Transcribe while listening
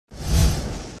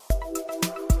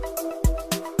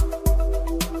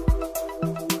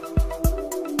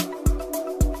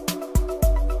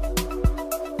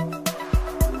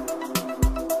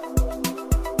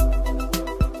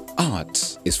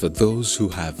for those who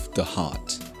have the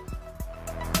heart.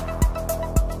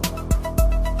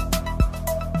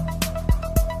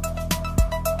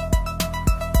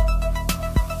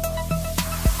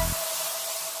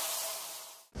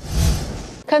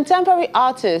 Contemporary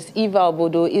artist Eva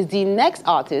Obodo is the next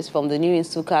artist from the new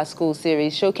Nsukka School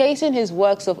series, showcasing his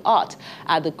works of art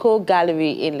at the Co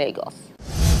Gallery in Lagos.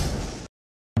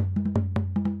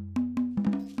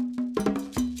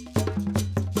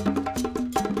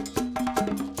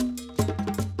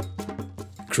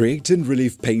 Creating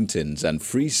relief paintings and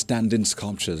freestanding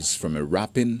sculptures from a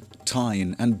wrapping,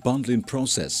 tying and bundling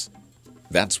process.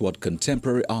 That's what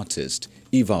contemporary artist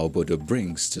Eva Obodo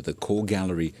brings to the Co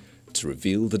Gallery to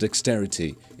reveal the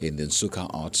dexterity in the Nsukka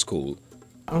Art School.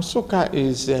 Nsukka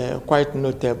is quite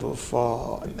notable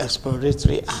for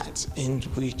exploratory art, in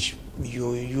which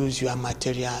you use your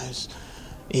materials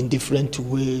in different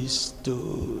ways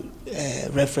to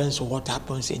reference what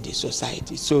happens in the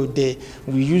society. So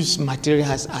we use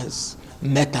materials as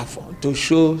metaphor to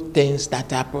show things that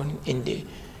happen in the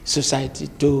society,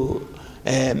 to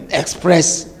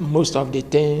express most of the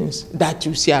things that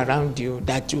you see around you,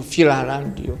 that you feel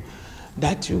around you,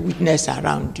 that you witness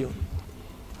around you.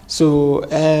 So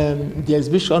the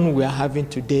exhibition we are having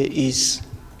today is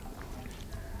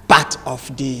part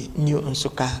of the new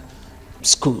Nsukka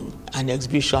School, an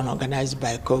exhibition organized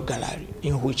by Co Gallery,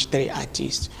 in which 3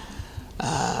 artists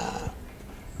are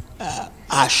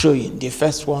showing. The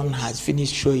first one has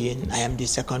finished showing. I am the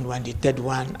second one. The third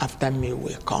one after me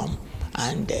will come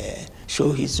and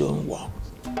show his own work.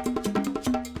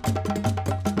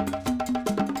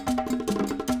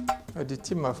 The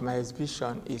theme of my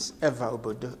exhibition is Eva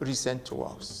Obodo, recent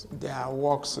works. There are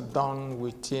works done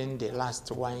within the last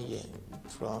 1 year,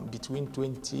 from between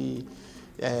 2020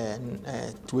 and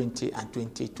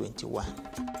 2021.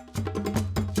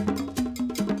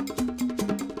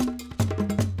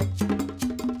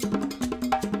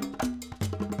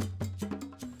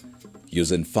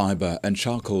 Using fiber and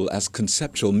charcoal as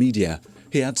conceptual media,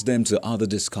 he adds them to other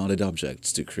discarded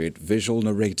objects to create visual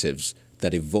narratives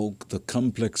that evoke the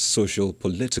complex social,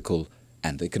 political,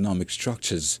 and economic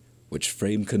structures which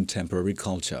frame contemporary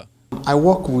culture. I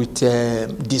work with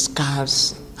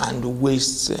discards and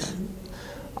wastes,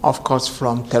 of course,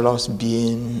 from telos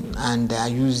being, and I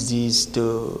use these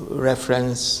to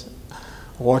reference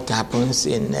what happens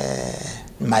in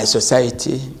my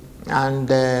society. And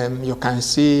you can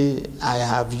see I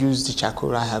have used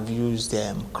charcoal, I have used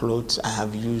clothes, I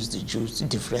have used juice,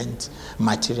 different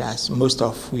materials, most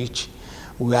of which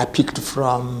were picked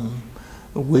from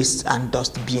waste and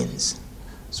dust bins.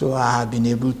 So I have been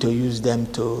able to use them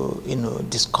to,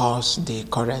 discuss the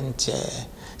current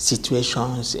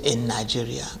situations in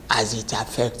Nigeria as it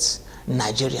affects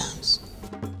Nigerians.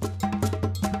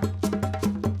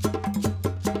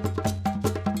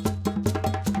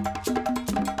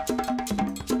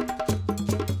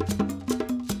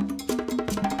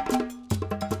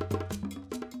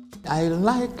 I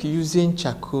like using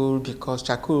charcoal because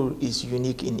charcoal is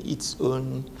unique in its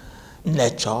own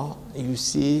nature. You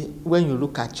see, when you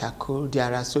look at charcoal,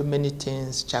 there are so many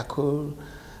things charcoal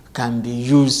can be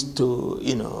used to,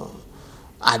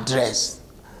 address.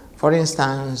 For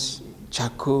instance,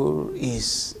 charcoal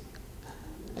is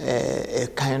a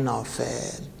kind of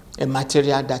a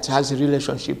material that has a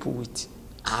relationship with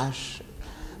ash,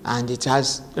 and it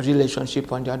has a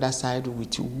relationship on the other side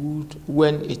with wood.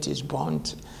 When it is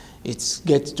burnt, it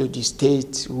gets to the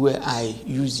state where I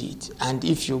use it. And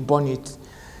if you burn it,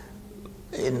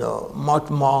 much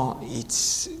more,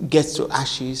 it gets to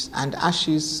ashes. And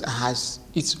ashes has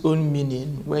its own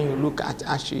meaning. When you look at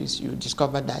ashes, you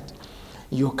discover that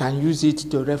you can use it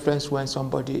to reference when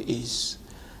somebody is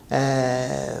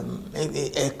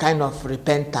a kind of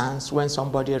repentance. When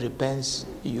somebody repents,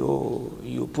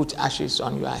 you put ashes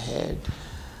on your head.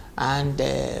 And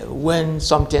when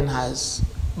something has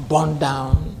burned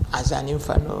down as an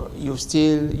inferno, you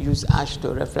still use ash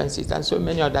to reference it, and so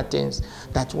many other things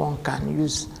that one can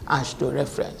use ash to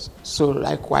reference. So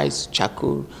likewise,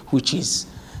 charcoal, which is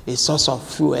a source of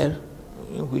fuel,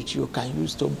 which you can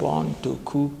use to burn, to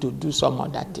cook, to do some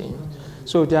other thing.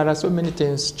 So there are so many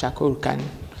things charcoal can,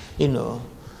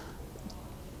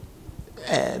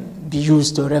 be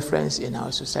used to reference in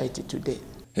our society today.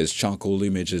 His charcoal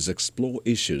images explore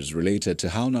issues related to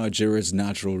how Nigeria's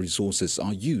natural resources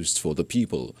are used for the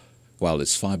people, while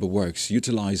his fiber works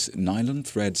utilize nylon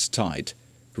threads tied,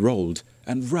 rolled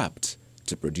and wrapped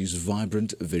to produce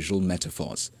vibrant visual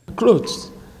metaphors.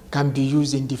 Clothes can be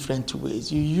used in different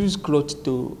ways. You use clothes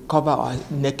to cover our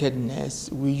nakedness.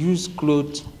 We use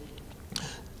clothes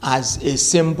as a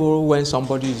symbol. When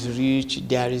somebody is rich,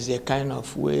 there is a kind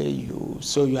of way you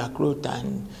sew your clothes,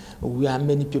 and where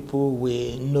many people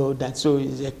will know that. So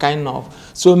it's a kind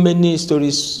of, so many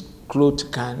stories clothes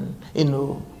can,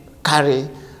 carry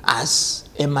as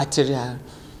a material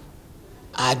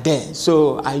are there.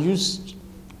 So I use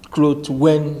clothes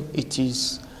when it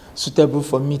is suitable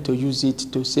for me to use it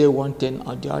to say one thing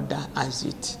or the other as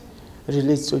it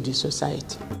relates to the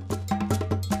society.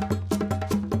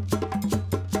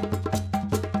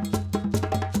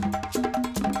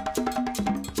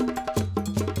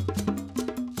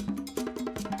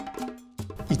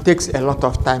 It takes a lot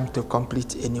of time to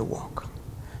complete any work.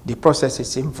 The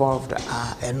processes involved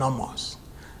are enormous,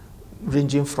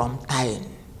 ranging from tying,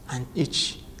 and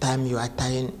each time you are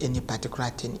tying any particular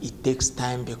thing, it takes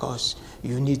time because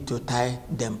you need to tie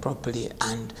them properly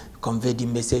and convey the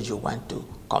message you want to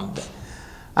convey.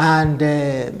 And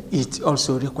it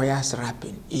also requires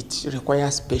wrapping. It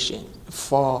requires patience.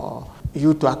 For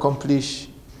you to accomplish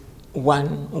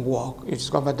one work, you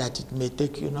discover that it may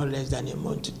take you no less than a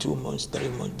month, 2 months, 3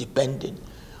 months, depending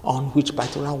on which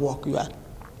particular work you are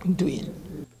doing.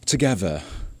 Together,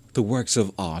 the works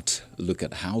of art look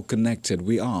at how connected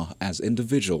we are as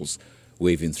individuals,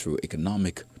 waving through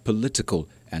economic, political,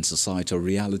 and societal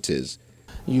realities.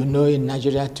 In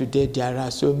Nigeria today, there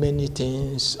are so many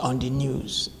things on the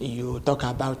news. You talk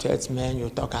about herdsmen, you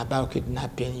talk about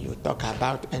kidnapping, you talk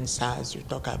about NSAS, you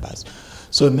talk about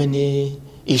so many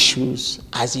issues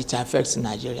as it affects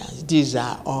Nigerians. These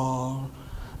are all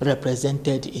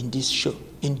represented in this show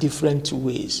in different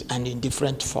ways and in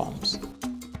different forms.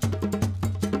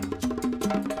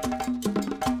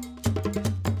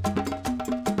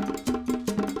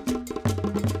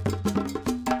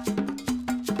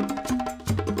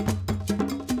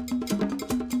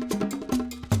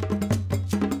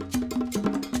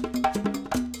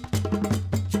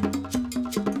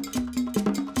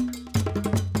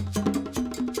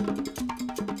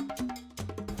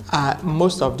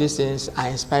 Most of these things are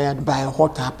inspired by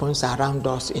what happens around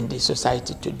us in the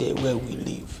society today where we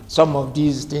live. Some of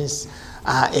these things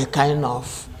are a kind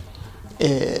of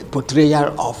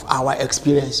portrayal of our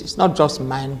experiences, not just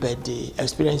mine, but the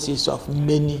experiences of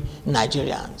many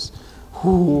Nigerians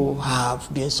who have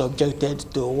been subjected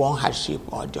to one hardship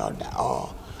or the other, or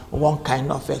one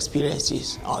kind of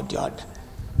experiences or the other.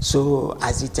 So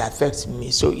as it affects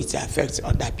me, so it affects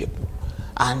other people.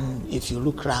 And if you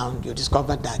look around, you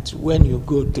discover that when you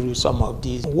go through some of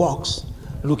these works,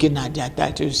 looking at their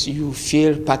titles, you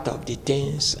feel part of the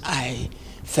things I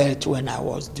felt when I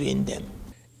was doing them.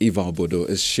 Obodo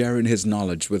is sharing his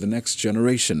knowledge with the next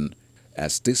generation,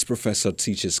 as this professor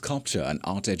teaches sculpture and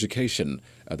art education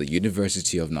at the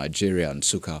University of Nigeria,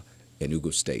 Nsukka,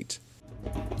 Enugu State.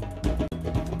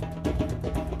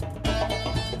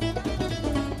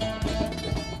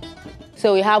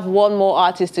 So we have one more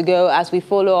artist to go as we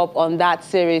follow up on that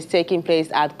series taking place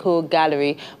at Coe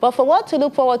Gallery. But for what to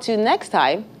look forward to next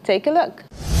time, take a look.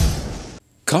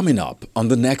 Coming up on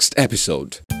the next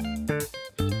episode.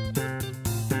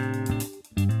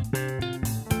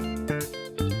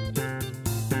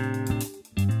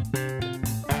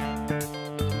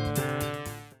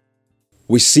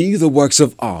 We see the works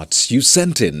of art you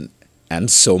sent in,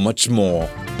 and so much more.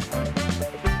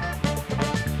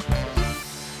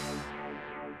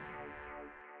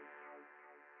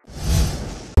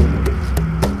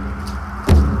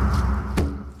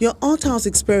 Your art house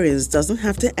experience doesn't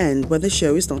have to end when the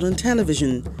show is not on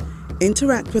television.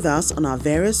 Interact with us on our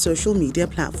various social media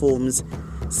platforms.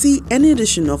 See any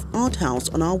edition of Art House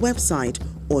on our website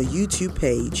or YouTube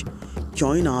page.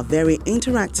 Join our very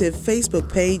interactive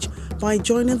Facebook page by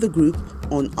joining the group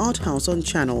on Art House on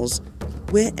Channels.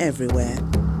 We're everywhere.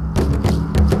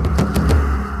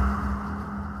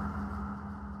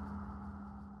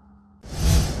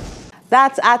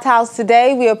 That's Art House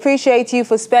today. We appreciate you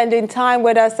for spending time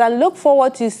with us and look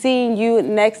forward to seeing you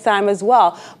next time as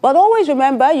well. But always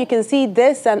remember, you can see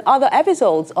this and other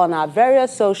episodes on our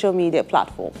various social media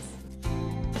platforms.